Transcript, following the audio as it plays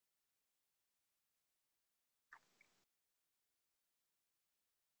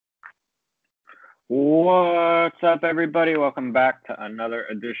What's up, everybody? Welcome back to another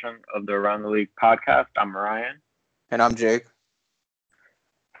edition of the Around the League podcast. I'm Ryan. And I'm Jake.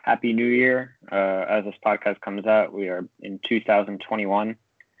 Happy New Year. As this podcast comes out, we are in 2021.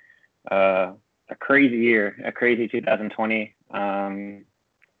 A crazy year, a crazy 2020.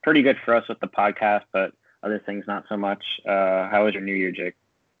 Pretty good for us with the podcast, but other things not so much. How was your New Year, Jake?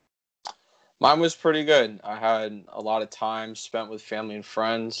 Mine was pretty good. I had a lot of time spent with family and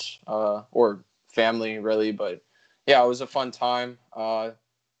friends, or family really, but yeah, it was a fun time.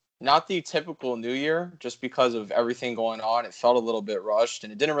 Not the typical New Year, just because of everything going on. It felt a little bit rushed,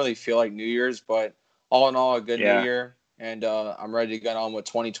 and it didn't really feel like New Year's, but all in all, a good New Year. And I'm ready to get on with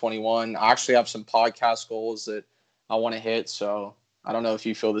 2021. I actually have some podcast goals that I want to hit, so I don't know if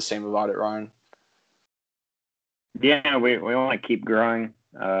you feel the same about it, Ryan. Yeah, we want to keep growing.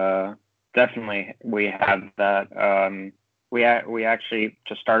 Definitely, we have that. We actually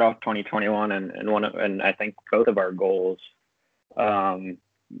to start off 2021 and I think both of our goals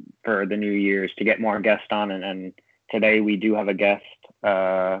for the New Year's to get more guests on, and today we do have a guest.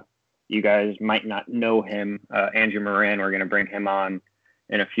 You guys might not know him, Andrew Moran. We're going to bring him on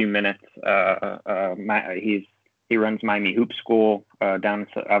in a few minutes. He runs Miami Hoop School down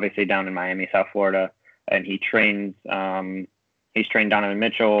in Miami, South Florida, and he trains. He's trained Donovan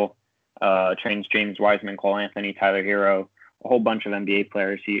Mitchell, trains James Wiseman, Cole Anthony, Tyler Hero, a whole bunch of NBA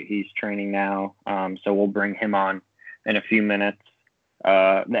players. He's training now, so we'll bring him on in a few minutes.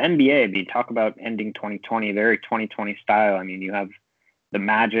 The NBA, if you talk about ending 2020, very 2020 style. I mean, you have the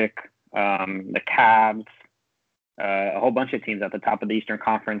Magic, the Cavs, a whole bunch of teams at the top of the Eastern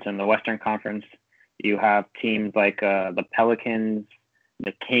Conference and the Western Conference. You have teams like the Pelicans,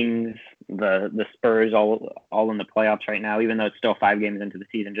 the Kings, the Spurs, all in the playoffs right now, even though it's still 5 games into the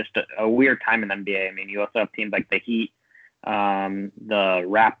season. Just a weird time in the NBA. I mean, you also have teams like the Heat, the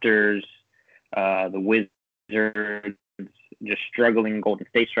Raptors, the Wizards, just struggling. Golden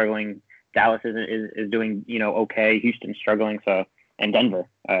State struggling. Dallas is doing okay. Houston struggling. So and Denver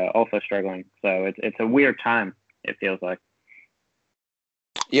also struggling. So it's a weird time. It feels like.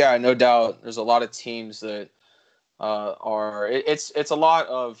 Yeah, no doubt. There's a lot of teams that it's a lot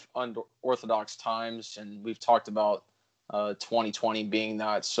of unorthodox times, and we've talked about 2020 being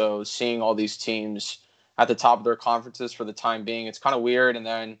that. So seeing all these teams at the top of their conferences for the time being, it's kind of weird. And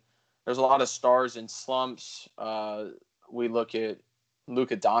then there's a lot of stars in slumps. We look at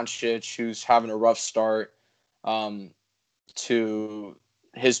Luka Doncic, who's having a rough start to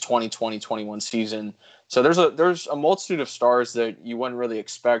his 2020-21 season. So there's a multitude of stars that you wouldn't really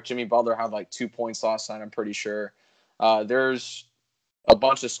expect. Jimmy Butler had like 2 points last night, I'm pretty sure. There's a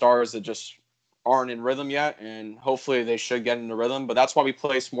bunch of stars that just aren't in rhythm yet, and hopefully they should get into rhythm. But that's why we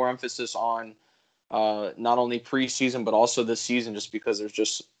place more emphasis on not only preseason but also this season, just because there's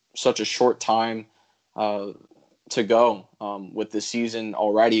just such a short time to go with the season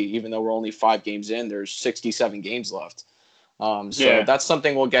already. Even though we're only 5 games in, there's 67 games left. So that's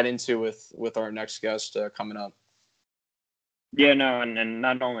something we'll get into with our next guest coming up. Yeah, no, and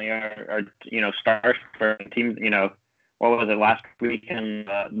not only are stars for teams, what was it last weekend?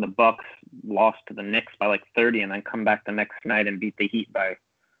 The Bucks lost to the Knicks by like 30, and then come back the next night and beat the Heat by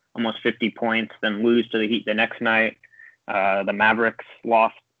almost 50 points. Then lose to the Heat the next night. The Mavericks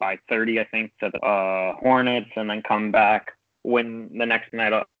lost by 30, I think, to the Hornets, and then come back, win the next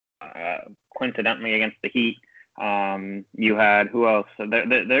night, coincidentally against the Heat. You had who else?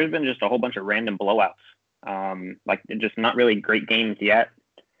 There's been just a whole bunch of random blowouts. Like just not really great games yet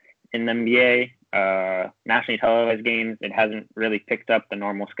in the NBA. Nationally televised games, it hasn't really picked up the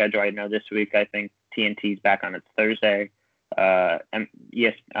normal schedule. I know this week, I think TNT's back on its Thursday, NBA and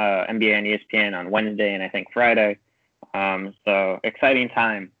ESPN on Wednesday, and I think Friday. So exciting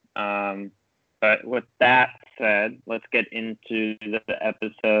time. But with that said, let's get into the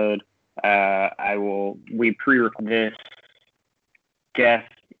episode. We pre-recorded this guest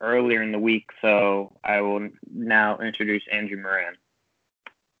earlier in the week, so I will now introduce Andrew Moran.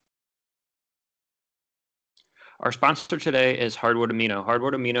 Our sponsor today is Hardwood Amino.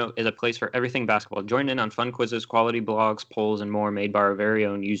 Hardwood Amino is a place for everything basketball. Join in on fun quizzes, quality blogs, polls, and more made by our very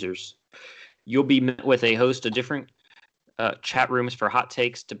own users. You'll be met with a host of different chat rooms for hot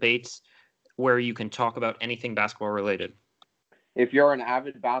takes, debates, where you can talk about anything basketball related. If you're an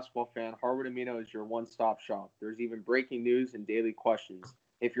avid basketball fan, Hardwood Amino is your one-stop shop. There's even breaking news and daily questions.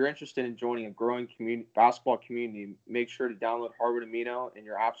 If you're interested in joining a growing basketball community, make sure to download Hardwood Amino in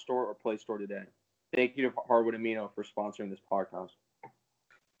your App Store or Play Store today. Thank you to Hardwood Amino for sponsoring this podcast.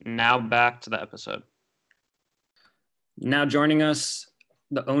 Now back to the episode. Now joining us,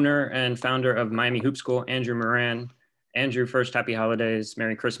 the owner and founder of Miami Hoop School, Andrew Moran. Andrew, first, happy holidays,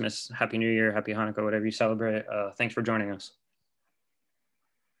 Merry Christmas, Happy New Year, Happy Hanukkah, whatever you celebrate. Thanks for joining us.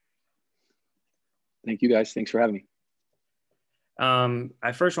 Thank you, guys. Thanks for having me.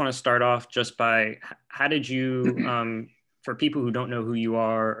 I first want to start off just by how did you, for people who don't know who you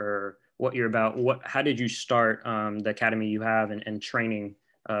are or what you're about, how did you start the academy you have and training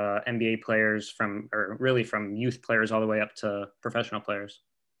NBA players really from youth players all the way up to professional players?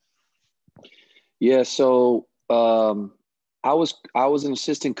 Yeah, so I was an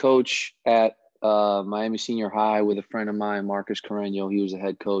assistant coach at Miami Senior High with a friend of mine, Marcus Carreño. He was the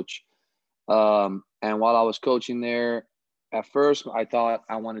head coach. And while I was coaching there, at first I thought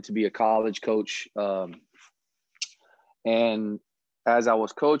I wanted to be a college coach. And as I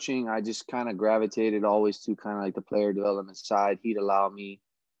was coaching, I just kind of gravitated always to kind of like the player development side. He'd allow me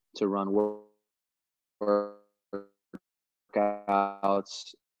to run workouts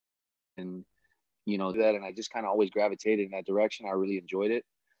and, that. And I just kind of always gravitated in that direction. I really enjoyed it.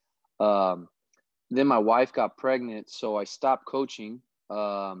 Then my wife got pregnant, so I stopped coaching.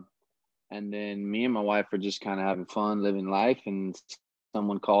 And then me and my wife were just kind of having fun, living life. And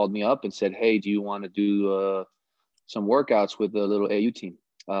someone called me up and said, "Hey, do you want to do some workouts with the little AU team?"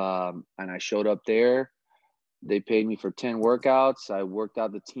 And I showed up there. They paid me for 10 workouts. I worked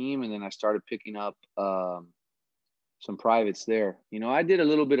out the team, and then I started picking up some privates there. I did a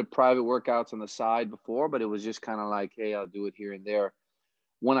little bit of private workouts on the side before, but it was just kind of like, hey, I'll do it here and there.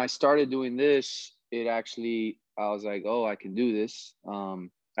 When I started doing this, I was like, oh, I can do this.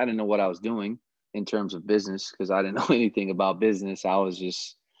 I didn't know what I was doing in terms of business because I didn't know anything about business. I was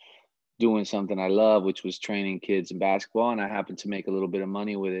just doing something I love, which was training kids in basketball, and I happened to make a little bit of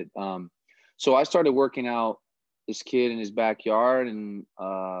money with it. So I started working out this kid in his backyard, and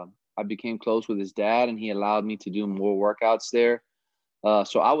I became close with his dad, and he allowed me to do more workouts there.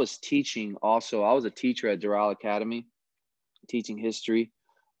 So I was teaching also. I was a teacher at Doral Academy, teaching history.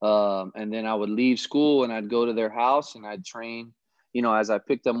 And then I would leave school and I'd go to their house and I'd train. As I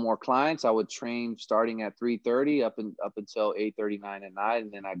picked up more clients, I would train starting at 3:30 up until 8:39 at night,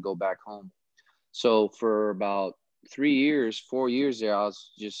 and then I'd go back home. So for about 4 years there, I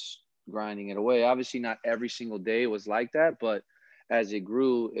was just grinding it away. Obviously, not every single day was like that, but as it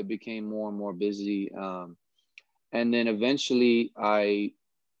grew, it became more and more busy. And then eventually I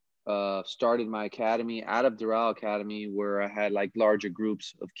started my academy out of Doral Academy, where I had like larger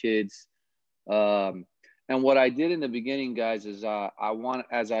groups of kids. And what I did in the beginning, guys, is I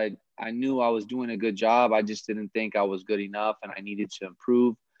knew I was doing a good job. I just didn't think I was good enough and I needed to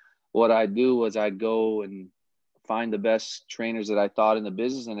improve. What I'd do was I'd go and find the best trainers that I thought in the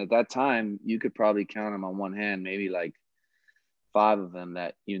business. And at that time, you could probably count them on one hand, maybe like 5 of them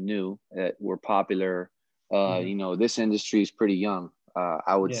that you knew that were popular. This industry is pretty young.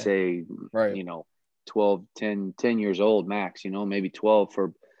 I would say, right. 10 years old max, maybe 12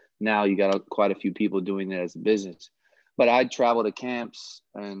 for now. You got quite a few people doing it as a business. But I'd travel to camps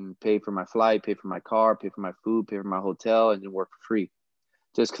and pay for my flight, pay for my car, pay for my food, pay for my hotel, and then work for free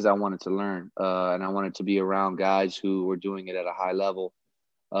just because I wanted to learn. And I wanted to be around guys who were doing it at a high level.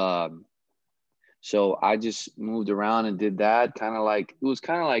 So I just moved around and did that. It was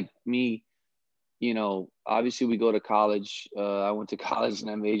kind of like me, obviously we go to college. I went to college and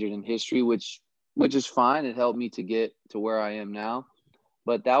I majored in history, which is fine. It helped me to get to where I am now.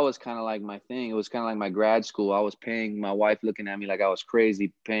 But that was kind of like my thing. It was kind of like my grad school. I was paying, my wife looking at me like I was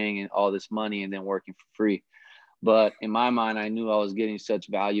crazy, paying all this money and then working for free. But in my mind, I knew I was getting such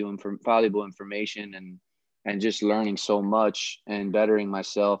valuable information and just learning so much and bettering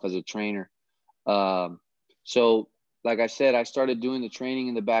myself as a trainer. So like I said, I started doing the training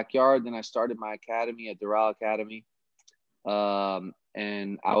in the backyard. Then I started my academy at Doral Academy.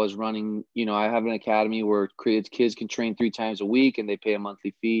 And I was running, I have an academy where kids can train 3 times a week and they pay a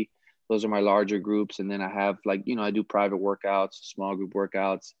monthly fee. Those are my larger groups. And then I have I do private workouts, small group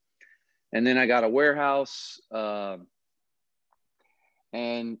workouts. And then I got a warehouse.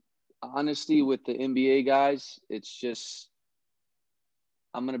 And honestly, with the NBA guys, it's just,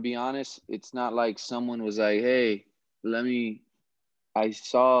 I'm going to be honest. It's not like someone was like, hey, I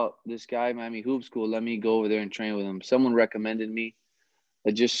saw this guy, Miami Hoop School. Let me go over there and train with him. Someone recommended me.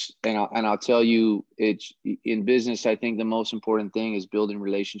 I'll tell you, it's in business. I think the most important thing is building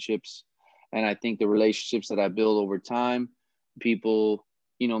relationships. And I think the relationships that I build over time, people,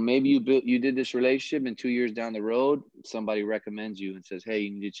 maybe you did this relationship and 2 years down the road, somebody recommends you and says, hey,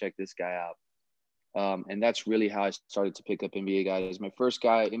 you need to check this guy out. And that's really how I started to pick up NBA guys. My first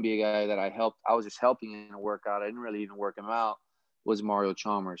NBA guy that I was just helping in a workout. I didn't really even work him out, was Mario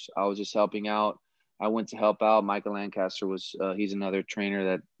Chalmers. I was just helping out. I went to help out. Michael Lancaster he's another trainer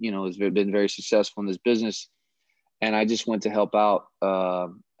that, has been very successful in this business. and I just went to help out.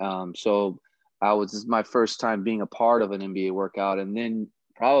 So this is my first time being a part of an NBA workout. And then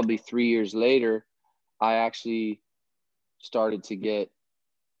probably 3 years later, I actually started to get,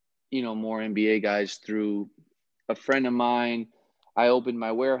 more NBA guys through a friend of mine. I opened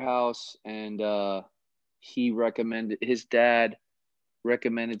my warehouse, and his dad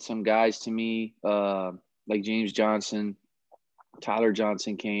recommended some guys to me, like James Johnson, Tyler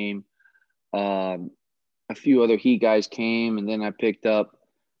Johnson came, a few other Heat guys came, and then I picked up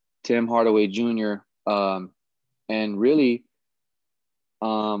Tim Hardaway Jr. And really,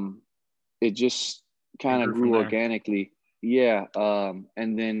 it just kind of grew organically. Yeah.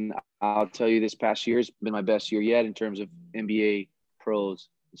 And then I'll tell you, this past year has been my best year yet in terms of NBA pros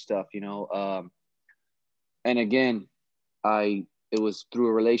and stuff, And again, it was through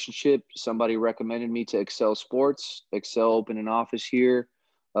a relationship. Somebody recommended me to Excel Sports. Excel opened an office here.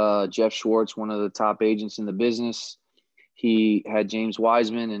 Jeff Schwartz, one of the top agents in the business, he had James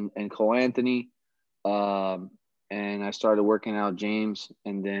Wiseman and Cole Anthony. And I started working out James,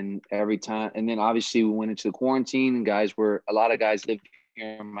 and then obviously we went into the quarantine, and a lot of guys live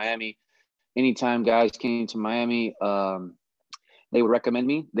here in Miami. Anytime guys came to Miami, they would recommend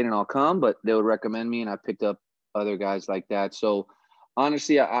me. They didn't all come, but they would recommend me, and I picked up other guys like that. So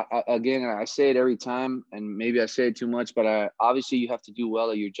honestly, I say it every time, and maybe I say it too much, but obviously you have to do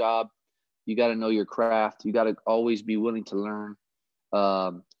well at your job. You got to know your craft. You got to always be willing to learn.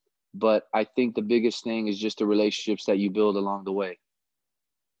 But I think the biggest thing is just the relationships that you build along the way.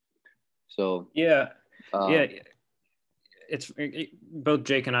 So it's both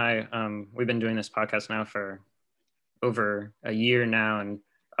Jake and I. We've been doing this podcast now for over a year now, and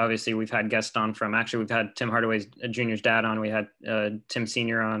obviously we've had guests on we've had Tim Hardaway Jr.'s dad on. We had Tim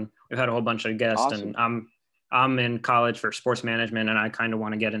Sr. on. We've had a whole bunch of guests. Awesome. And I'm in college for sports management, and I kind of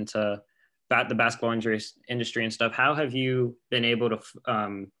want to get into the basketball industry and stuff. How have you been able to?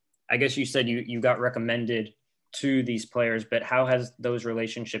 I guess you said you got recommended to these players, but how has those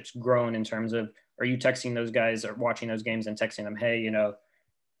relationships grown in terms of, are you texting those guys or watching those games and texting them, hey,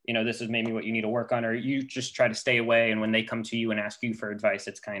 this is maybe what you need to work on, or you just try to stay away, and when they come to you and ask you for advice,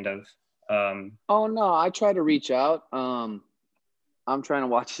 it's kind of oh no, I try to reach out. I'm trying to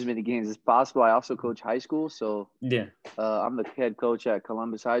watch as many games as possible. I also coach high school, so yeah, I'm the head coach at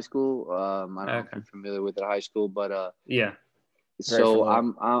Columbus High School. I don't know if you're familiar with the high school, but yeah. So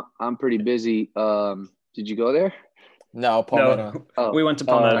I'm pretty busy. Did you go there? No, Palmetto. No, we went to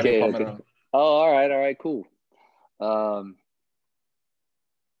Palmetto. Okay. Oh, all right, cool.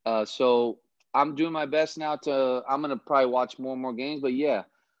 So I'm doing my best now I'm gonna probably watch more and more games, but yeah,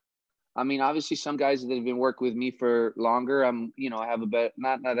 I mean, obviously some guys that have been working with me for longer, I have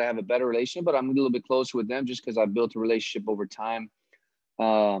not that I have a better relationship, but I'm a little bit closer with them just because I've built a relationship over time.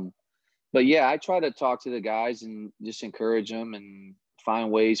 But yeah, I try to talk to the guys and just encourage them and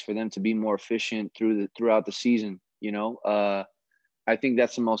find ways for them to be more efficient throughout the season. I think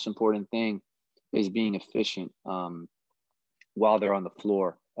that's the most important thing, is being efficient while they're on the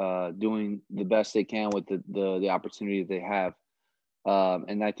floor, doing the best they can with the opportunity that they have.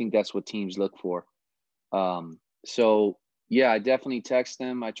 And I think that's what teams look for. So yeah, I definitely text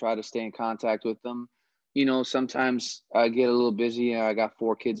them. I try to stay in contact with them. Sometimes I get a little busy and I got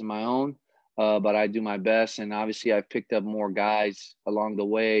 4 kids of my own. But I do my best, and obviously I've picked up more guys along the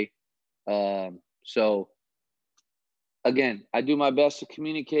way. So again, I do my best to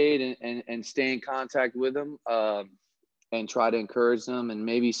communicate and stay in contact with them, and try to encourage them, and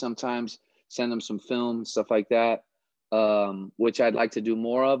maybe sometimes send them some film, stuff like that, which I'd like to do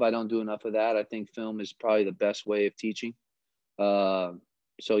more of. I don't do enough of that. I think film is probably the best way of teaching. So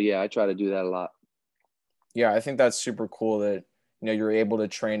yeah, I try to do that a lot. Yeah, I think that's super cool that you're able to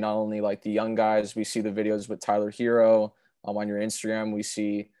train not only like the young guys. We see the videos with Tyler Hero on your Instagram. We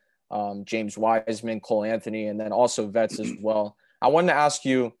see James Wiseman, Cole Anthony, and then also vets as well. I wanted to ask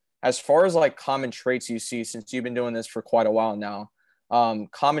you, as far as like common traits you see, since you've been doing this for quite a while now,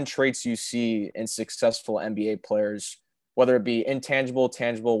 common traits you see in successful NBA players, whether it be intangible,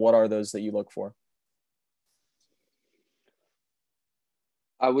 tangible, what are those that you look for?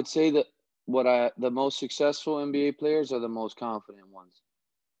 I would say that the most successful NBA players are the most confident ones.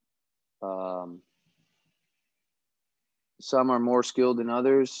 Some are more skilled than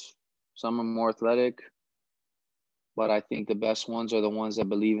others. Some are more athletic. But I think the best ones are the ones that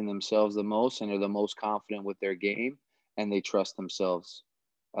believe in themselves the most and are the most confident with their game, and they trust themselves.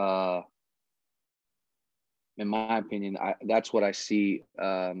 In my opinion, that's what I see.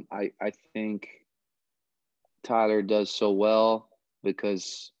 I think Tyler does so well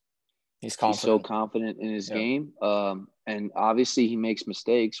because he's so confident in his game. And obviously he makes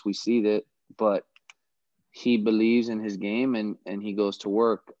mistakes. We see that, but he believes in his game and he goes to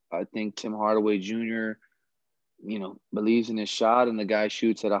work. I think Tim Hardaway Jr., believes in his shot, and the guy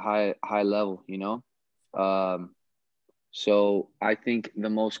shoots at a high level, So I think the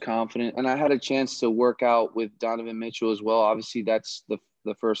most confident, and I had a chance to work out with Donovan Mitchell as well. Obviously, that's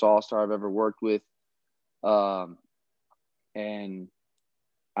the first All-Star I've ever worked with. And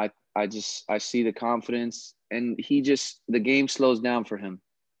I see the confidence, and the game slows down for him.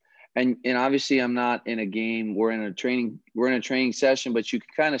 And obviously I'm not in a game. We're in a training session, but you can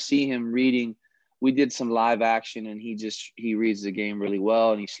kind of see him reading. We did some live action, and he reads the game really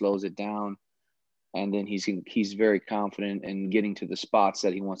well, and he slows it down. And then he's very confident in getting to the spots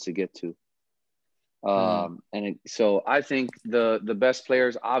that he wants to get to. So I think the best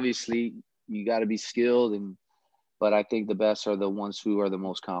players, obviously, you got to be skilled, but I think the best are the ones who are the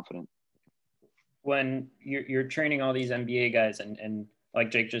most confident. When you're training all these NBA guys, and like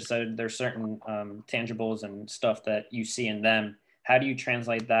Jake just said, there's certain tangibles and stuff that you see in them. How do you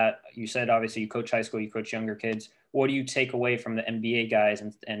translate that? You said obviously you coach high school, you coach younger kids. What do you take away from the NBA guys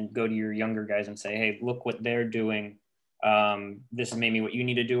and go to your younger guys and say, hey, look what they're doing. This is maybe what you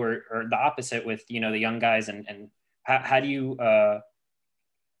need to do, or the opposite with, the young guys, and how do you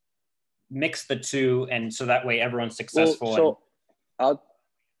mix the two, and so that way everyone's successful?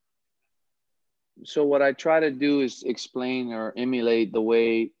 So what I try to do is explain or emulate the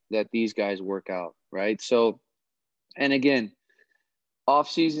way that these guys work out, right? So, and again, off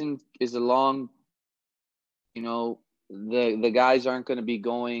season is a long, the guys aren't going to be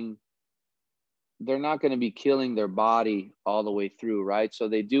they're not going to be killing their body all the way through, right? So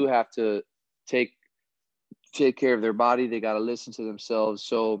they do have to take care of their body. They got to listen to themselves.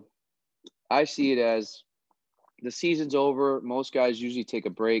 So I see it as the season's over. Most guys usually take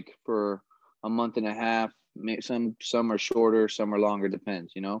a break for a month and a half. Some are shorter, some are longer,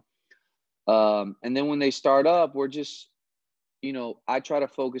 depends, and then when they start up, we're just, I try to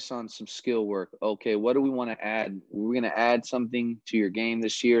focus on some skill work. Okay, what do we want to add? We're going to add something to your game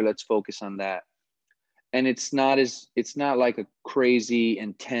this year. Let's focus on that. And it's not like a crazy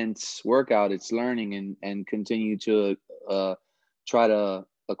intense workout. It's learning and continue to try to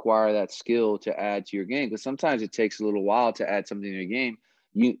acquire that skill to add to your game, because sometimes it takes a little while to add something to your game.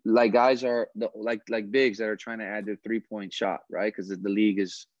 You like guys are like bigs that are trying to add their 3-point shot, right? Because the league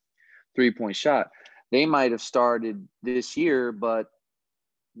is 3-point shot. They might have started this year, but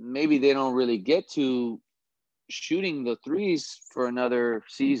maybe they don't really get to shooting the threes for another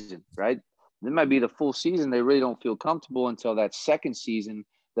season, right? It might be the full season. They really don't feel comfortable until that second season,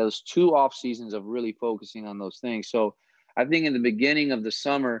 those 2 off seasons of really focusing on those things. So I think in the beginning of the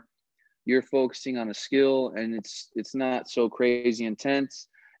summer, you're focusing on a skill, and it's not so crazy intense.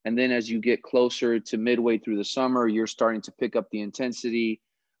 And then as you get closer to midway through the summer, you're starting to pick up the intensity.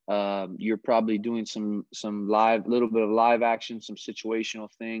 You're probably doing some little bit of live action, some situational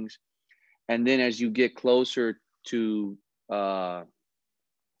things. And then as you get closer to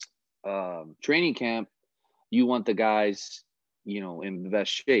training camp, you want the guys, in the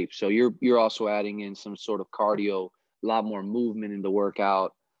best shape. So you're also adding in some sort of cardio, a lot more movement in the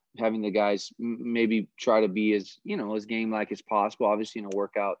workout, having the guys maybe try to be as game-like as possible. Obviously in a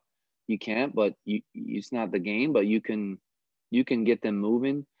workout you can't, but it's not the game, but you can get them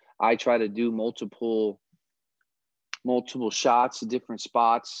moving. I try to do multiple shots at different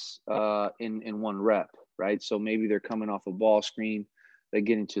spots in one rep, right? So maybe they're coming off a ball screen, they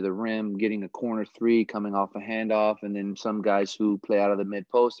get into the rim, getting a corner 3, coming off a handoff, and then some guys who play out of the mid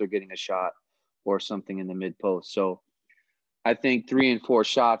post are getting a shot or something in the mid post. So I think 3 and 4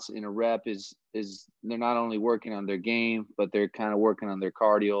 shots in a rep is they're not only working on their game, but they're kind of working on their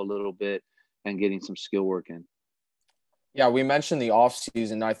cardio a little bit and getting some skill work in. Yeah, we mentioned the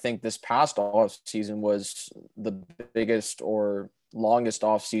offseason. I think this past offseason was the biggest or longest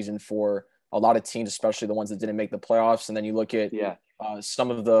offseason for a lot of teams, especially the ones that didn't make the playoffs. And then you look at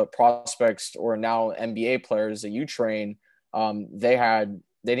some of the prospects or now NBA players that you train, they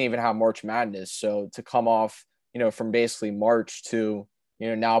didn't even have March Madness. So to come off, from basically March to,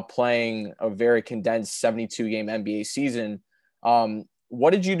 now playing a very condensed 72-game NBA season, what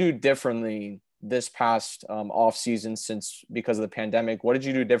did you do differently this past off season because of the pandemic? What did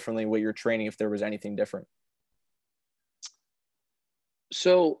you do differently with your training, if there was anything different?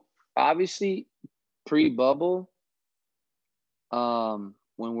 So obviously pre-bubble, when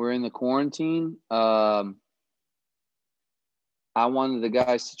we're in the quarantine, I wanted the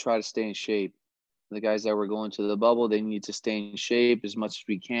guys to try to stay in shape. The guys that were going to the bubble, they need to stay in shape as much as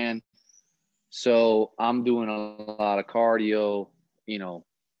we can. So I'm doing a lot of cardio, in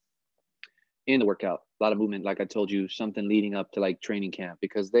the workout. a lot of movement, like I told you, something leading up to like training camp,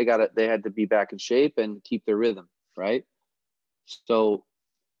 because they had to be back in shape and keep their rhythm, right? So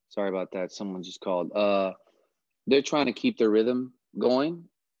sorry about that. Someone just called. They're trying to keep their rhythm going.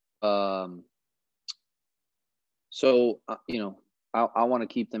 I want to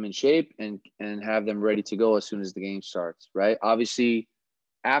keep them in shape and have them ready to go as soon as the game starts, right? Obviously,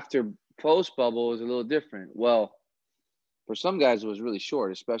 after post bubble is a little different. Well, for some guys, it was really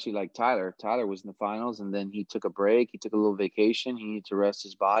short, especially like Tyler. Tyler was in the finals, and then he took a break. He took a little vacation. He needed to rest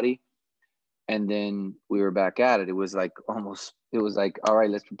his body. And then we were back at it. It was like, all right,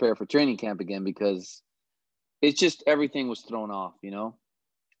 let's prepare for training camp again, because it's just everything was thrown off,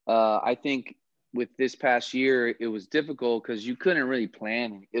 I think with this past year, it was difficult because you couldn't really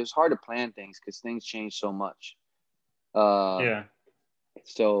plan. It was hard to plan things because things change so much. Yeah.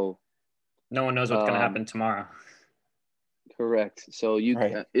 So no one knows what's going to happen tomorrow. Correct. So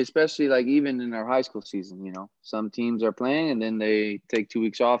Right. Especially like even in our high school season, some teams are playing and then they take 2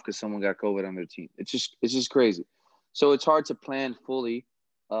 weeks off because someone got COVID on their team. It's just crazy. So it's hard to plan fully.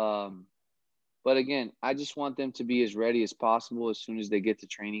 But again, I just want them to be as ready as possible as soon as they get to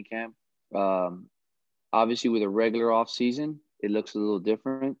training camp. Obviously, with a regular off season, it looks a little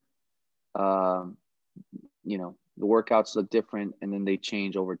different. The workouts look different, and then they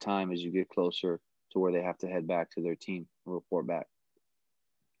change over time as you get closer to where they have to head back to their team and report back.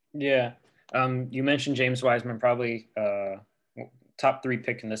 Yeah. You mentioned James Wiseman, probably top 3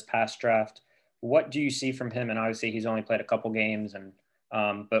 pick in this past draft. What do you see from him? And obviously, he's only played a couple games, and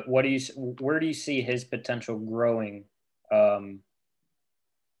but where do you see his potential growing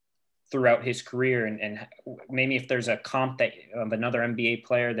throughout his career? And maybe if there's a comp that of another NBA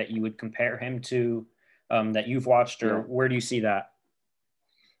player that you would compare him to, that you've watched, or where do you see that?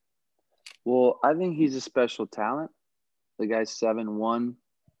 Well, I think he's a special talent. The guy's 7'1",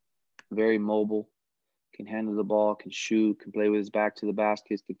 very mobile, can handle the ball, can shoot, can play with his back to the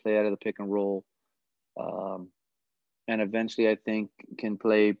baskets, can play out of the pick and roll. And eventually I think can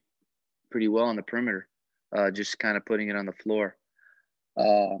play pretty well on the perimeter, just kind of putting it on the floor.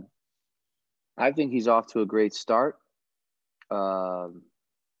 I think he's off to a great start. As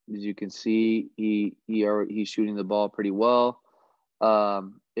you can see, he's shooting the ball pretty well.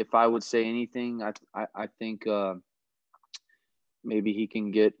 If I would say anything, I think maybe he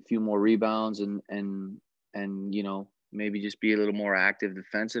can get a few more rebounds and maybe just be a little more active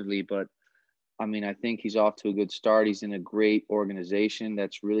defensively. But I mean, I think he's off to a good start. He's in a great organization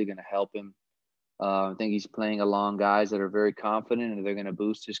that's really going to help him. I think he's playing along guys that are very confident, and they're going to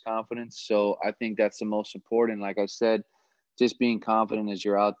boost his confidence. So I think that's the most important. Like I said, just being confident as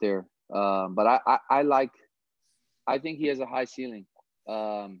you're out there. But I think he has a high ceiling.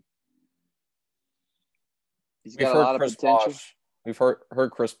 He's got a lot of potential. We've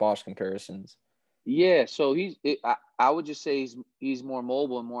heard Chris Bosh comparisons. Yeah, so I would just say he's more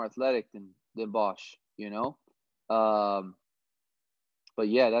mobile and more athletic than Bosh, But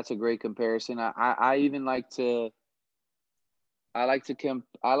yeah, that's a great comparison. I even like to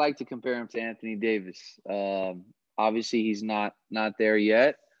compare him to Anthony Davis. Obviously, he's not there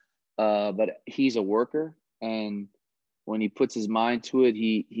yet, but he's a worker, and when he puts his mind to it,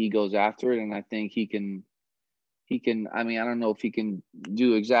 he goes after it, and I think he can. I mean, I don't know if he can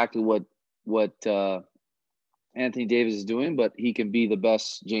do exactly what Anthony Davis is doing, but he can be the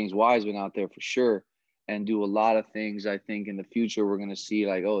best James Wiseman out there for sure, and do a lot of things. I think in the future we're going to see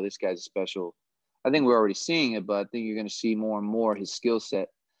like, oh, this guy's special. I think we're already seeing it, but I think you're going to see more and more his skill set.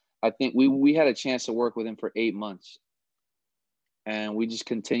 I think we had a chance to work with him for 8 months, and we just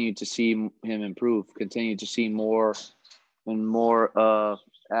continued to see him improve, continue to see more and more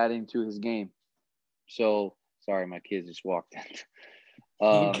adding to his game. So sorry, my kids just walked in.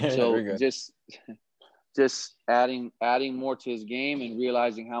 So just adding more to his game and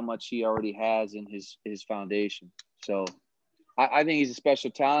realizing how much he already has in his foundation. So I think he's a special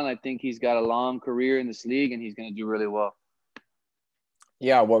talent. I think he's got a long career in this league, and he's going to do really well.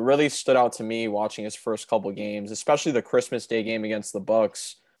 Yeah, what really stood out to me watching his first couple games, especially the Christmas Day game against the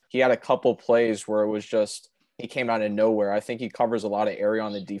Bucks, he had a couple plays where it was just he came out of nowhere. I think he covers a lot of area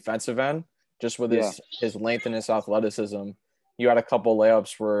on the defensive end, just with his length and his athleticism. You had a couple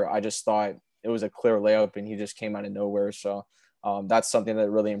layups where I just thought it was a clear layup, and he just came out of nowhere. So that's something that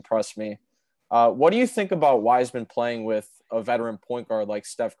really impressed me. What do you think about Wiseman playing with a veteran point guard like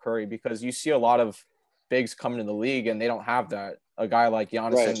Steph Curry? Because you see a lot of bigs coming to the league, and they don't have that. A guy like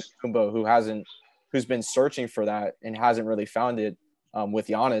Giannis Antetokounmpo who's been searching for that and hasn't really found it with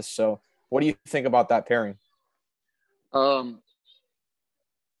Giannis. So what do you think about that pairing? I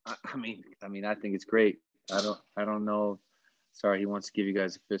mean, I think it's great. I don't know. Sorry, he wants to give you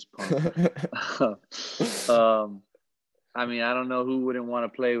guys a fist pump. I mean, I don't know who wouldn't want to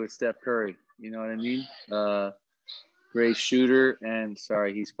play with Steph Curry. You know what I mean? Great shooter, and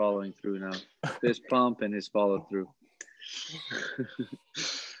sorry, he's following through now. Fist pump and his follow through.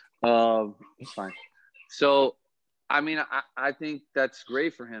 It's fine. So, I mean, I think that's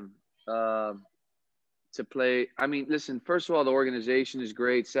great for him to play. I mean, listen, first of all, the organization is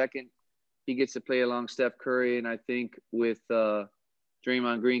great. Second, he gets to play along Steph Curry, and I think with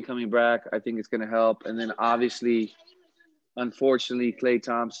Draymond Green coming back, I think it's going to help. And then obviously, unfortunately, Klay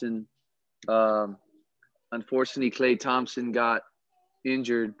Thompson got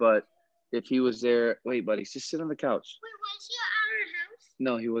injured, but if he was there, wait, buddy, just sit on the couch. Wait, was he at our house?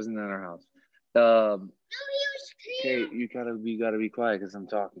 No, he wasn't at our house. No, he was here. Okay, you gotta be quiet because I'm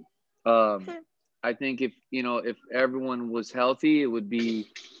talking. I think if everyone was healthy, it would be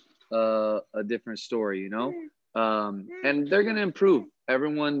a different story, you know. And they're gonna improve.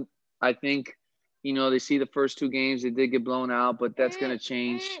 Everyone, I think, they see the first two games, they did get blown out, but that's gonna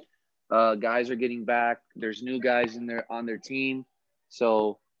change. Guys are getting back. There's new guys on their team,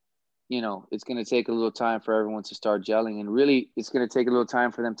 so it's going to take a little time for everyone to start gelling, and really, it's going to take a little time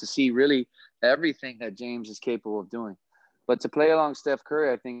for them to see really everything that James is capable of doing. But to play along Steph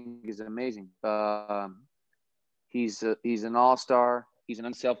Curry, I think is amazing. He's an all-star. He's an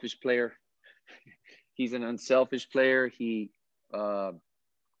unselfish player. He's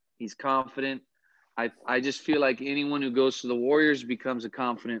confident. I just feel like anyone who goes to the Warriors becomes a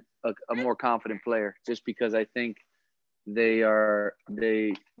more confident player, just because I think they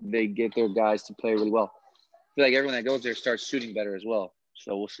get their guys to play really well. I feel like everyone that goes there starts shooting better as well.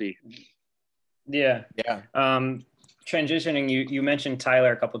 So we'll see. Yeah. Transitioning, you mentioned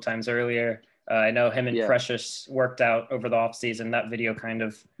Tyler a couple times earlier. I know him and Precious worked out over the offseason. That video kind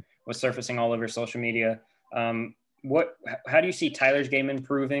of was surfacing all over social media. How do you see Tyler's game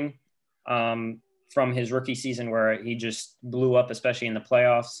improving from his rookie season where he just blew up, especially in the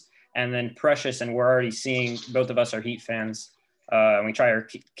playoffs? And then Precious, and we're already seeing, both of us are Heat fans, and we try to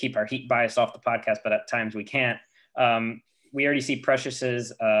keep our Heat bias off the podcast, but at times we can't. We already see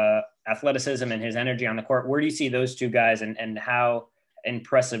Precious's athleticism and his energy on the court. Where do you see those two guys and how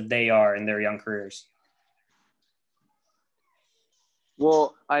impressive they are in their young careers?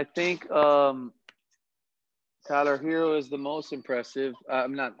 Well, I think Tyler Hero is the most impressive.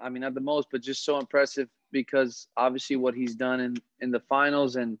 Not the most, but just so impressive because obviously what he's done in the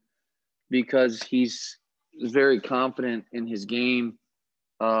finals, and because he's very confident in his game.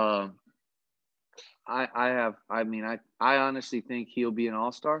 I honestly think he'll be an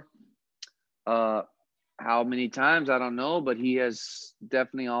all-star. How many times, I don't know, but he has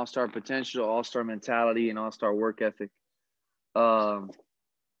definitely all-star potential, all-star mentality, and all-star work ethic.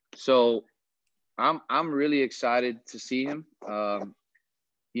 So I'm really excited to see him.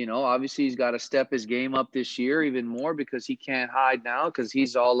 Obviously he's got to step his game up this year even more because he can't hide now because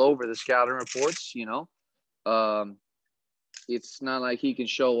he's all over the scouting reports, It's not like he can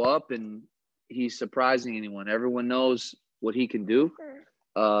show up and he's surprising anyone. Everyone knows what he can do.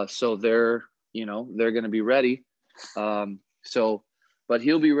 So they're going to be ready. But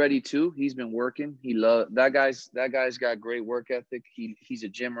he'll be ready too. He's been working. That guy's got great work ethic. He's a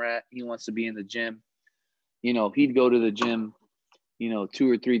gym rat. He wants to be in the gym. He'd go to the gym 2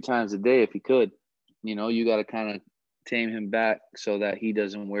 or 3 times a day if he could. You got to kind of tame him back so that he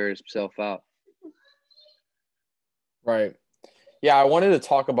doesn't wear himself out. Right. Yeah, I wanted to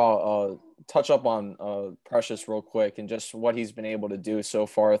talk about touch up on Precious real quick and just what he's been able to do so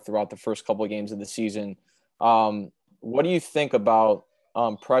far throughout the first couple of games of the season. What do you think about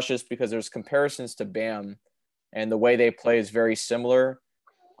Precious? Because there's comparisons to Bam, and the way they play is very similar.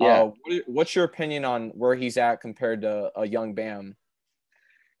 Yeah. What's your opinion on where he's at compared to a young Bam?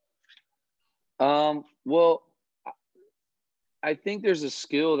 Well, I think there's a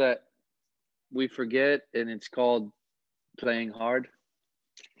skill that we forget, and it's called playing hard.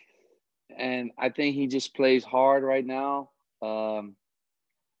 And I think he just plays hard right now.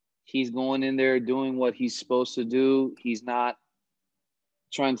 He's going in there doing what he's supposed to do. He's not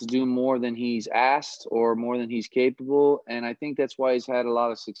trying to do more than he's asked or more than he's capable. And I think that's why he's had a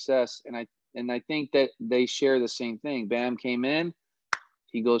lot of success. And I think that they share the same thing. Bam came in,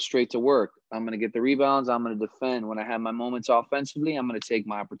 he goes straight to work. I'm going to get the rebounds. I'm going to defend. When I have my moments offensively, I'm going to take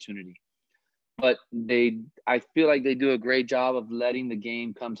my opportunity. But I feel like they do a great job of letting the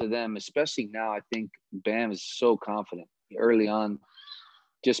game come to them, especially now. I think Bam is so confident early on,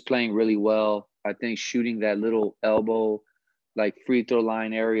 just playing really well. I think shooting that little elbow, like free throw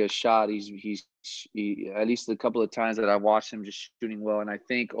line area shot, he's at least a couple of times that I've watched him just shooting well. And I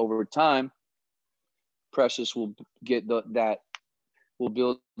think over time, Precious will get that will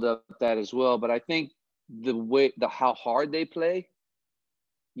build up that as well. But I think how hard they play,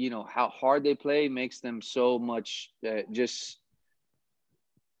 how hard they play makes them so much just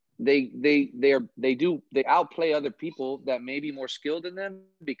they outplay other people that may be more skilled than them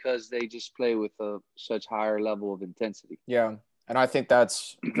because they just play with such higher level of intensity. Yeah. And I think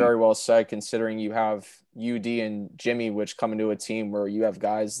that's very well said, considering you have UD and Jimmy, which come into a team where you have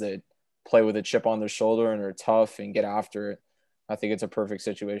guys that play with a chip on their shoulder and are tough and get after it. I think it's a perfect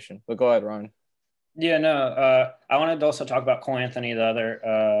situation. But go ahead, Ron. Yeah, no, I wanted to also talk about Cole Anthony, the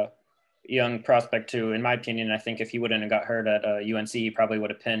other young prospect too. In my opinion, I think if he wouldn't have got hurt at UNC, he probably would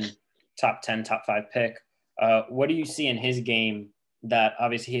have pinned top 10, top 5 pick. What do you see in his game that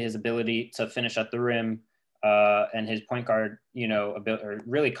obviously his ability to finish at the rim and his point guard, he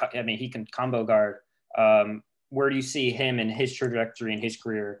can combo guard. Where do you see him in his trajectory in his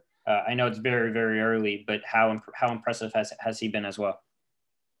career? I know it's very, very early, but how impressive has he been as well?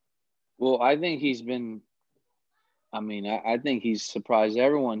 Well, I think he's been – I think he's surprised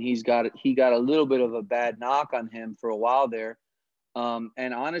everyone. He got a little bit of a bad knock on him for a while there.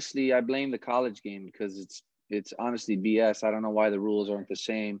 And honestly, I blame the college game because it's honestly BS. I don't know why the rules aren't the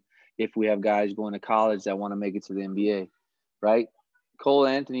same if we have guys going to college that want to make it to the NBA, right? Cole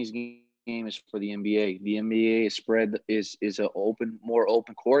Anthony's game is for the NBA. The NBA is a more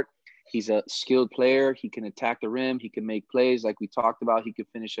open court. He's a skilled player. He can attack the rim. He can make plays like we talked about. He can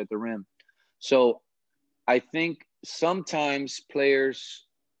finish at the rim. So I think sometimes players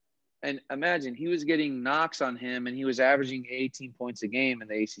 – and imagine he was getting knocks on him and he was averaging 18 points a game in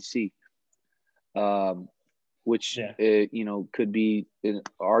the ACC, which, could be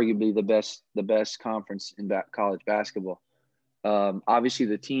arguably the best conference in college basketball. Obviously,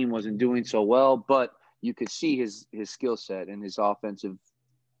 the team wasn't doing so well, but you could see his skill set and his offensive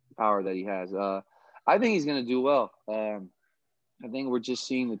power that he has. I think he's going to do well. I think we're just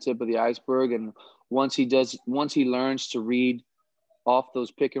seeing the tip of the iceberg. And once he learns to read off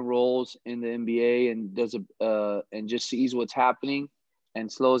those pick and rolls in the NBA and and just sees what's happening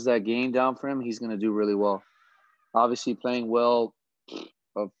and slows that game down for him, he's going to do really well. Obviously, playing well,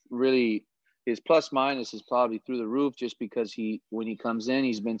 really his plus minus is probably through the roof just because when he comes in,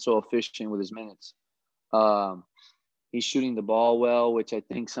 he's been so efficient with his minutes. He's shooting the ball well, which I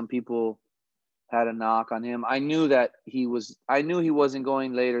think some people had a knock on him. I knew he wasn't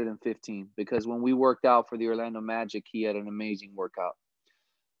going later than 15 because when we worked out for the Orlando Magic, he had an amazing workout.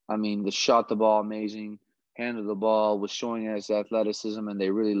 Shot the ball amazing, handled the ball, was showing his athleticism, and they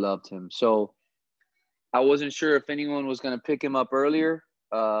really loved him. So I wasn't sure if anyone was going to pick him up earlier.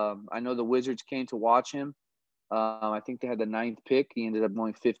 I know the Wizards came to watch him. I think they had the 9th pick. He ended up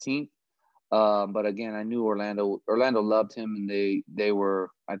going 15th. But again, I knew Orlando loved him, and they were.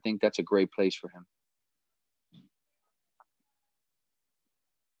 I think that's a great place for him.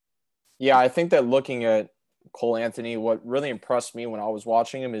 Yeah, I think that looking at Cole Anthony, what really impressed me when I was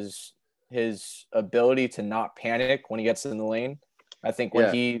watching him is his ability to not panic when he gets in the lane. I think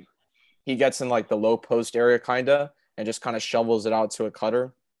when he gets in like the low post area and just kind of shovels it out to a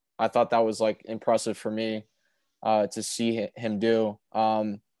cutter, I thought that was like impressive for me to see him do.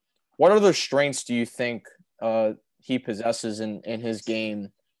 What other strengths do you think he possesses in his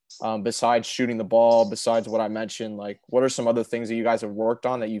game besides shooting the ball, besides what I mentioned? Like, what are some other things that you guys have worked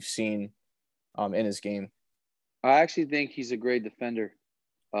on that you've seen in his game? I actually think he's a great defender.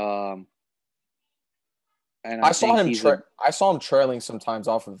 And I saw him trailing sometimes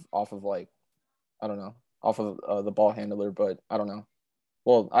off of like, I don't know, off of the ball handler, but I don't know.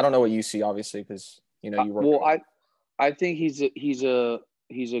 Well, I don't know what you see, obviously, because you work. Well, I think he's a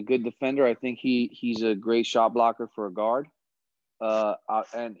good defender. I think he's a great shot blocker for a guard,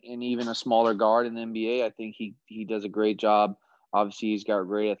 and even a smaller guard in the NBA. I think he does a great job. Obviously, he's got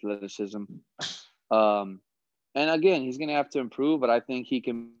great athleticism. And again, he's going to have to improve, but I think he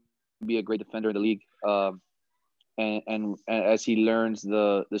can be a great defender in the league. And as he learns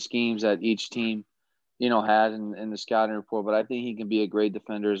the schemes that each team, has in the scouting report, but I think he can be a great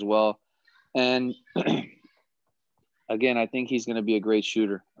defender as well. And again, I think he's going to be a great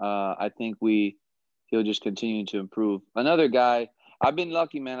shooter. I think he'll just continue to improve. Another guy, I've been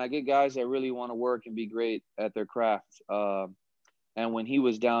lucky, man. I get guys that really want to work and be great at their craft. And when he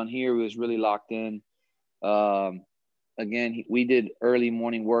was down here, he was really locked in. Again, we did early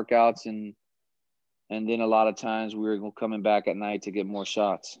morning workouts and then a lot of times we were coming back at night to get more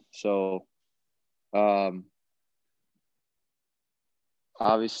shots. So,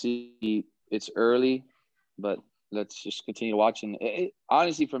 obviously it's early, but let's just continue to watch. And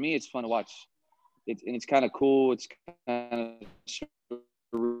honestly, for me, it's fun to watch. It's kind of cool. It's kind of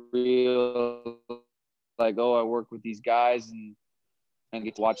surreal. like, oh, I work with these guys and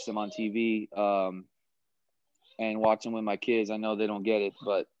get to watch them on TV and watch them with my kids. I know they don't get it,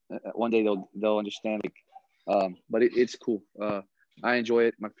 but one day they'll understand. But it's cool. I enjoy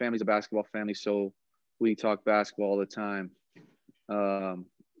it. My family's a basketball family, so we talk basketball all the time. And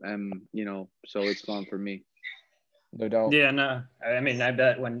so it's fun for me. No doubt. Yeah, no. I mean, I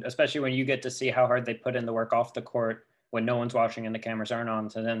bet especially when you get to see how hard they put in the work off the court when no one's watching and the cameras aren't on,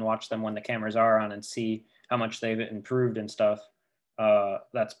 to then watch them when the cameras are on and see how much they've improved and stuff.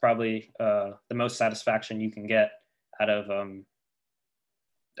 That's probably the most satisfaction you can get out of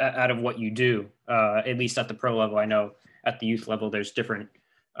what you do. At least at the pro level, I know at the youth level, there's different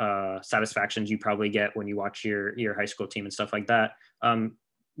satisfactions you probably get when you watch your high school team and stuff like that.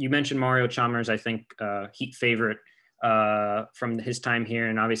 You mentioned Mario Chalmers, I think Heat favorite from his time here,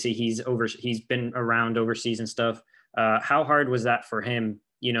 and obviously he's been around overseas and stuff. How hard was that for him?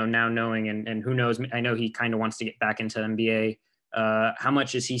 Now knowing and who knows? I know he kind of wants to get back into the NBA. How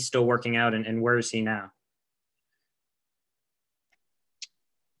much is he still working out, and where is he now?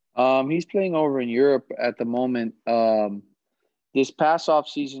 He's playing over in Europe at the moment. This past off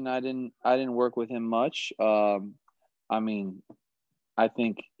season, I didn't work with him much. I mean, I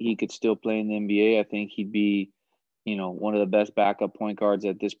think he could still play in the NBA. I think he'd be, one of the best backup point guards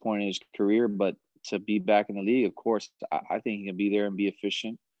at this point in his career. But to be back in the league, of course, I think he can be there and be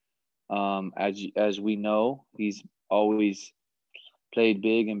efficient. As we know, he's always played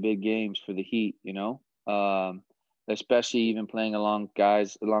big in big games for the Heat. Especially even playing alongside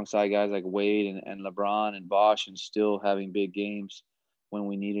guys like Wade and LeBron and Bosh, and still having big games when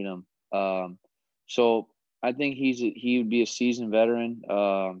we needed him. So I think he would be a seasoned veteran.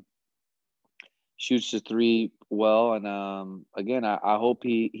 Shoots the three well, and again, I hope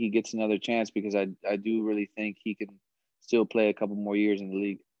he gets another chance, because I do really think he can still play a couple more years in the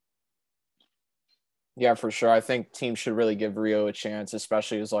league. Yeah, for sure. I think teams should really give Rio a chance,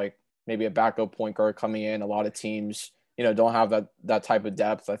 especially as like maybe a backup point guard coming in. A lot of teams, don't have that type of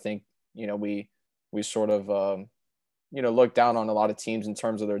depth. I think, we sort of, look down on a lot of teams in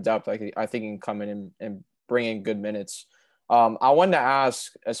terms of their depth. I think he can come in and bring in good minutes. I wanted to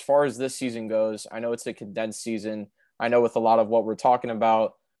ask, as far as this season goes, I know it's a condensed season. I know with a lot of what we're talking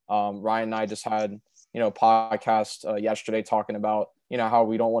about, Ryan and I just had, a podcast yesterday talking about, how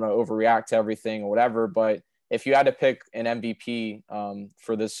we don't want to overreact to everything or whatever. But if you had to pick an MVP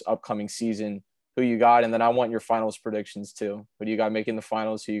for this upcoming season, who you got? And then I want your finals predictions too. Who do you got making the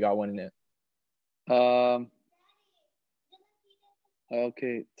finals? Who you got winning it?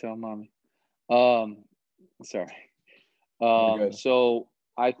 Okay, tell mommy. Sorry. So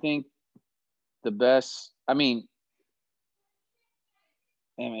I think the best. I mean,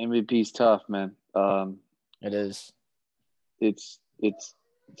 MVP is tough, man. It is. It's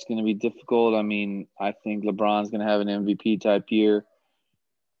going to be difficult. I mean, I think LeBron's going to have an MVP type year.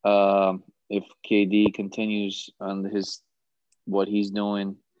 If KD continues on what he's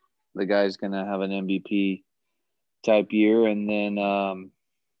doing, the guy's going to have an MVP type year. And then I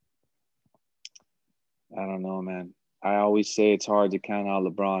don't know, man. I always say it's hard to count out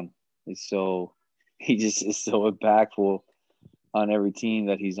LeBron. He just is so impactful on every team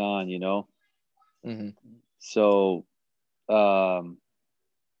that he's on, Mm-hmm. So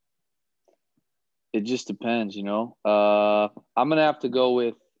it just depends, I'm gonna have to go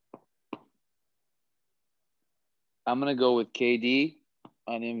with KD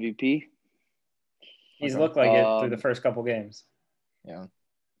on MVP. He's looked like it through the first couple games. Yeah,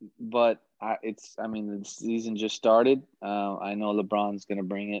 but the season just started. I know LeBron's gonna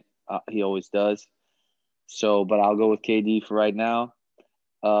bring it. He always does. So, but I'll go with KD for right now.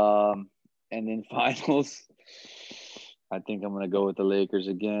 And then finals, I think I'm gonna go with the Lakers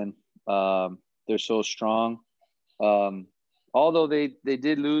again. They're so strong. Although they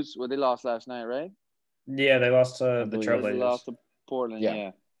did lose. Well, they lost last night, right? Yeah, they lost to the Trailblazers. They lost to Portland.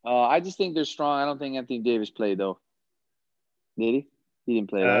 Yeah. I just think they're strong. I don't think Anthony Davis played though. Did he? He didn't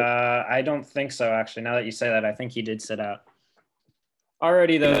play, right? I don't think so. Actually, now that you say that, I think he did sit out.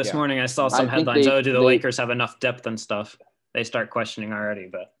 Already though, this morning I saw some headlines. Do the Lakers have enough depth and stuff? They start questioning already,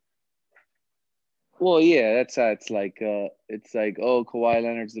 but. Well, yeah, that's how it's like. Oh, Kawhi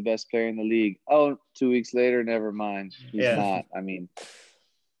Leonard's the best player in the league. Oh, 2 weeks later, never mind. He's not. I mean,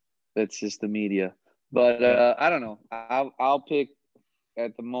 that's just the media. But I don't know. I'll pick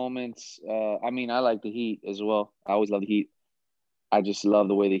at the moment. I like the Heat as well. I always love the Heat. I just love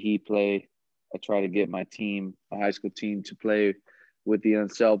the way the Heat play. I try to get my team, a high school team, to play with the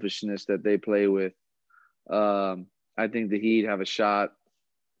unselfishness that they play with. I think the Heat have a shot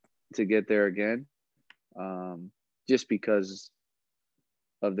to get there again. Just because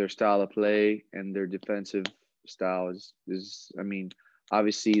of their style of play and their defensive style is. I mean,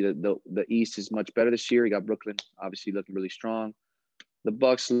 obviously the East is much better this year. You got Brooklyn obviously looking really strong. The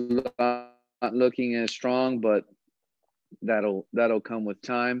Bucks not looking as strong, but that'll come with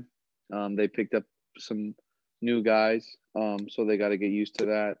time. They picked up some new guys, so they got to get used to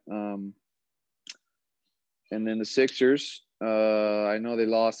that. And then the Sixers, I know they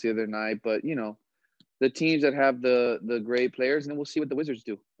lost the other night, but the teams that have the great players, and then we'll see what the Wizards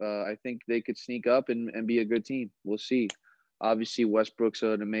do. I think they could sneak up and be a good team. We'll see. Obviously, Westbrook's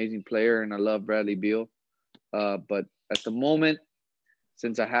an amazing player, and I love Bradley Beal. But at the moment,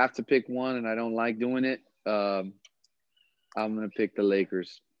 since I have to pick one and I don't like doing it, I'm going to pick the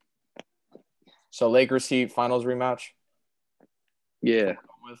Lakers. So Lakers Heat finals rematch? Yeah.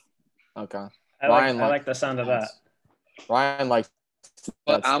 Okay. I like the sound of that. Ryan likes.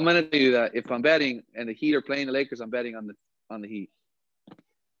 But I'm going to tell you that if I'm betting and the Heat are playing the Lakers, I'm betting on the Heat.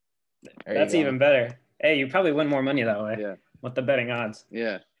 That's even better. Hey, you probably win more money that way. Yeah. With the betting odds.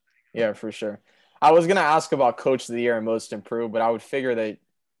 Yeah. Yeah, for sure. I was going to ask about Coach of the Year and Most Improved, but I would figure that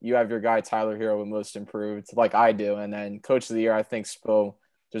you have your guy Tyler Hero with Most Improved, like I do. And then Coach of the Year, I think Spo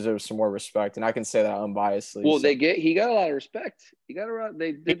deserves some more respect. And I can say that unbiasedly. Well, he got a lot of respect. They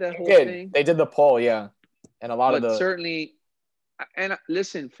did that whole thing. They did the poll, yeah. And a lot of the. Certainly, and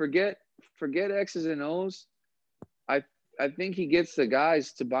listen, forget X's and O's. I think he gets the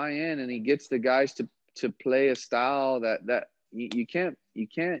guys to buy in, and he gets the guys to play a style that you can't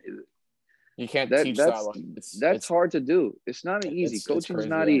teach that. That's hard to do. It's not easy. Coaching is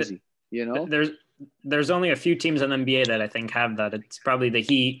not easy. There's only a few teams in the NBA that I think have that. It's probably the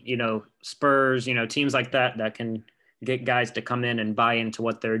Heat, Spurs, teams like that can get guys to come in and buy into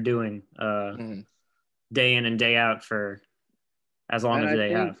what they're doing day in and day out for as long as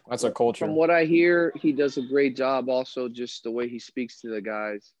they have. That's a culture. From what I hear, he does a great job also just the way he speaks to the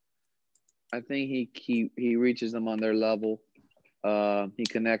guys. I think he reaches them on their level. He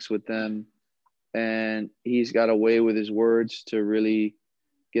connects with them, and he's got a way with his words to really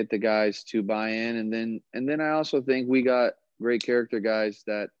get the guys to buy in. And then I also think we got great character guys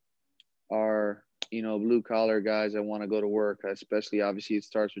that are, blue collar guys that want to go to work, especially obviously it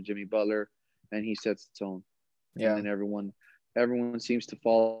starts with Jimmy Butler and he sets the tone. Yeah. And then everyone seems to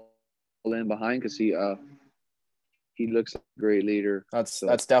fall in behind because he looks like a great leader. That's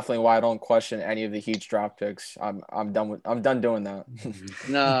definitely why I don't question any of the Heat's draft picks. I'm done doing that.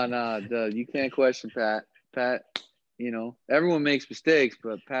 No, you can't question Pat. Pat, everyone makes mistakes,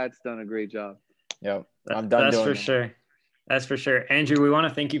 but Pat's done a great job. Yep. I'm done doing that. That's for sure. That's for sure. Andrew, we want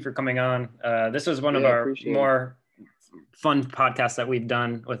to thank you for coming on. This was one of our more fun podcasts that we've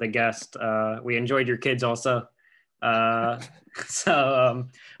done with a guest. We enjoyed your kids also.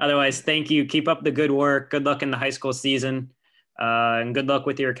 Otherwise, thank you. Keep up the good work. Good luck in the high school season. And good luck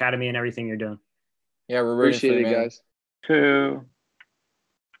with your academy and everything you're doing. Yeah, we're rooting for you, man. Guys. Two.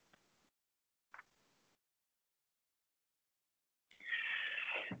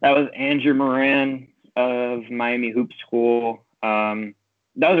 That was Andrew Moran of Miami Hoop School.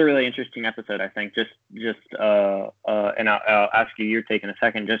 That was a really interesting episode, I think. And I'll ask you your take in a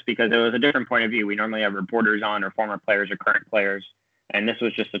second, just because it was a different point of view. We normally have reporters on, or former players or current players, and this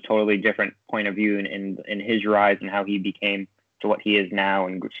was just a totally different point of view in his rise and how he became to what he is now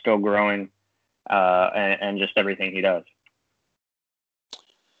and still growing, and just everything he does.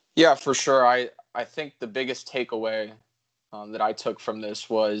 Yeah, for sure. I think the biggest takeaway that I took from this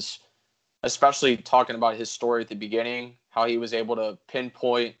was, especially talking about his story at the beginning, how he was able to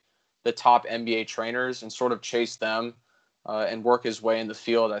pinpoint the top NBA trainers and sort of chase them and work his way in the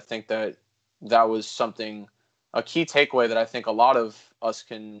field. I think that was a key takeaway that I think a lot of us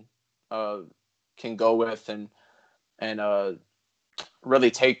can go with and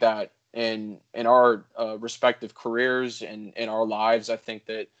really take that in our respective careers and in our lives. I think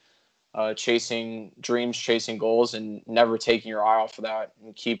that chasing dreams, chasing goals, and never taking your eye off of that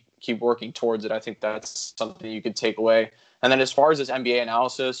and keep working towards it. I think that's something you could take away. And then as far as this NBA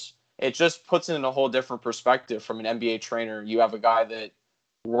analysis, it just puts it in a whole different perspective from an NBA trainer. You have a guy that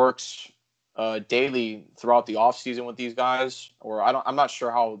works daily throughout the off season with these guys, or I'm not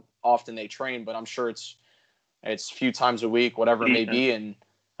sure how often they train, but I'm sure it's a few times a week, whatever it may be. And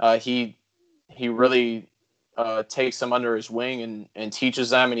he really takes them under his wing and teaches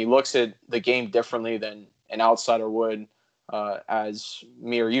them, and he looks at the game differently than an outsider would, as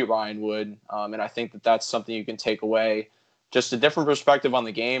me or you, Ryan, would. And I think that that's something you can take away, just a different perspective on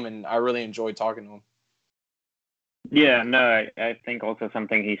the game, and I really enjoyed talking to him. Yeah, no, I think also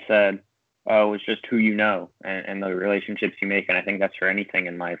something he said was just who you know and the relationships you make, and I think that's for anything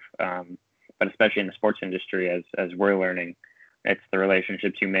in life, but especially in the sports industry as we're learning. It's the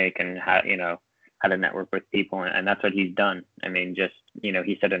relationships you make and how to network with people, and that's what he's done. I mean, just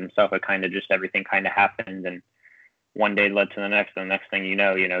he said it himself. It kind of just everything kind of happened, and one day led to the next. And the next thing you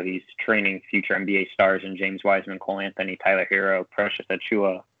know, he's training future NBA stars and James Wiseman, Cole Anthony, Tyler Hero, Precious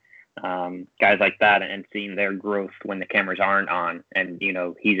Achua, guys like that, and seeing their growth when the cameras aren't on. And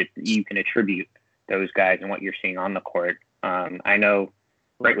you can attribute those guys and what you're seeing on the court. I know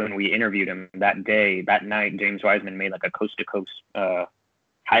right when we interviewed him that night, James Wiseman made like a coast to coast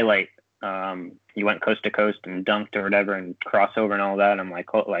highlight. He went coast to coast and dunked or whatever and crossover and all that. And I'm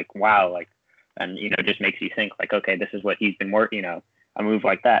like, oh, like, wow, like, and it just makes you think like, okay, this is what he's been working. A move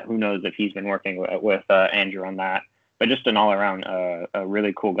like that, who knows if he's been working with Andrew on that. But just an all around a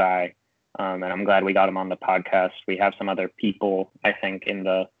really cool guy, and I'm glad we got him on the podcast. We have some other people, I think, in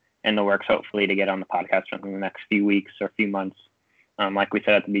the works, hopefully, to get on the podcast within the next few weeks or few months. Like we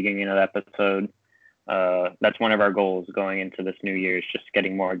said at the beginning of the episode, that's one of our goals going into this new year is just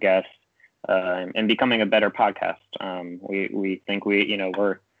getting more guests and becoming a better podcast. We think we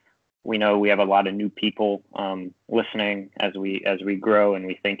know we have a lot of new people listening as we grow, and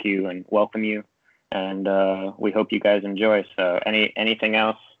we thank you and welcome you, and we hope you guys enjoy. So anything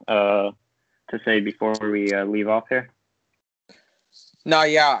else to say before we leave off here? No,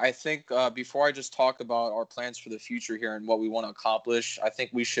 yeah, I think before I just talk about our plans for the future here and what we want to accomplish, I think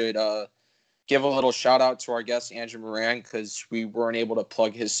we should give a little shout out to our guest, Andrew Moran, because we weren't able to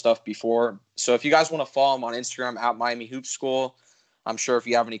plug his stuff before. So if you guys want to follow him on Instagram at Miami Hoop School, I'm sure if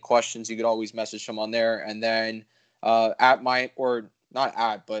you have any questions, you could always message him on there. And then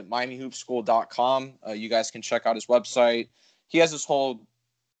MiamiHoopSchool.com, you guys can check out his website. He has his whole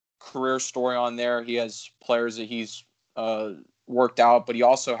career story on there. He has players that he's worked out, but he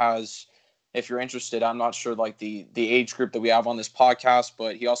also has, if you're interested, I'm not sure like the age group that we have on this podcast,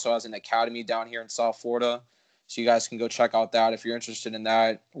 but he also has an academy down here in South Florida. So you guys can go check out that. If you're interested in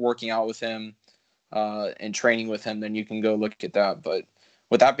that, working out with him and training with him, then you can go look at that. But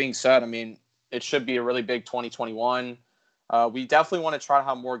with that being said, I mean, it should be a really big 2021. We definitely want to try to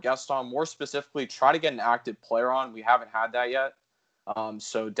have more guests on, more specifically try to get an active player on. We haven't had that yet.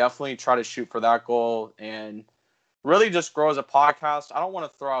 So definitely try to shoot for that goal and really just grow as a podcast. I don't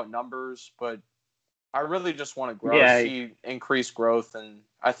want to throw out numbers, but I really just want to grow, see increased growth. And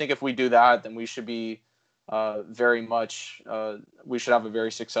I think if we do that, then we should be we should have a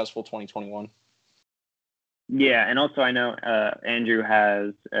very successful 2021. Yeah, and also I know Andrew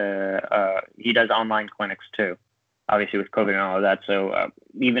has he does online clinics too, obviously with COVID and all of that. So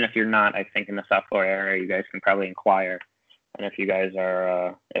even if you're not, I think in the South Florida area, you guys can probably inquire. And if you guys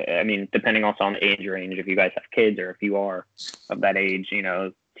are, I mean, depending also on the age range, if you guys have kids or if you are of that age,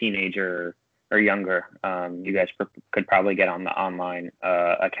 teenager or younger, you guys could probably get on the online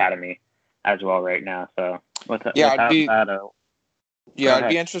academy as well right now. So it'd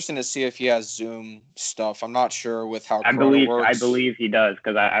be interesting to see if he has Zoom stuff. I'm not sure with how Corona works. I believe he does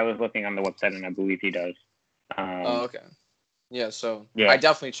because I was looking on the website and I believe he does. Okay. Yeah, so I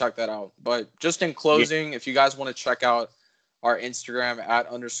definitely check that out. But just in closing, if you guys want to check out our Instagram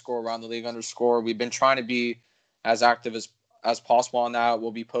 @_aroundtheleague_. We've been trying to be as active as possible on that.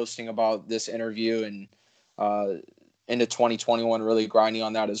 We'll be posting about this interview and into 2021, really grinding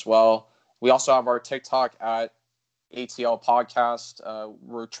on that as well. We also have our TikTok @ATL Podcast.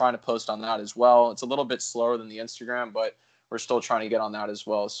 We're trying to post on that as well. It's a little bit slower than the Instagram, but we're still trying to get on that as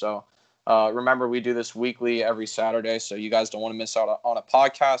well. So remember, we do this weekly every Saturday, so you guys don't want to miss out on a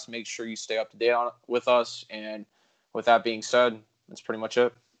podcast. Make sure you stay up to date with us. And with that being said, that's pretty much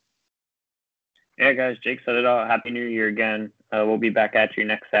it. Yeah, guys, Jake said it all. Happy New Year again. We'll be back at you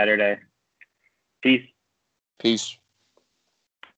next Saturday. Peace.